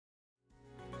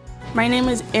My name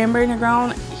is Amber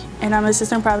Negron, and I'm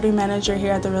Assistant Property Manager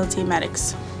here at the Realty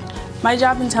Medics. My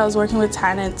job entails working with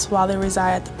tenants while they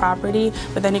reside at the property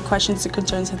with any questions or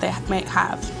concerns that they might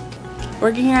have.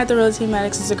 Working here at the Realty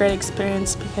Medics is a great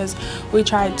experience because we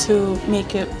try to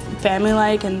make it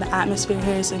family-like, and the atmosphere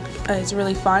here is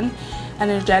really fun,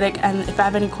 energetic, and if I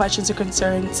have any questions or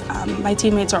concerns, my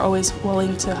teammates are always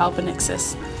willing to help and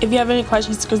assist. If you have any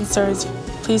questions or concerns,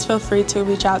 please feel free to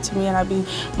reach out to me and I'd be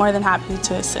more than happy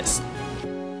to assist.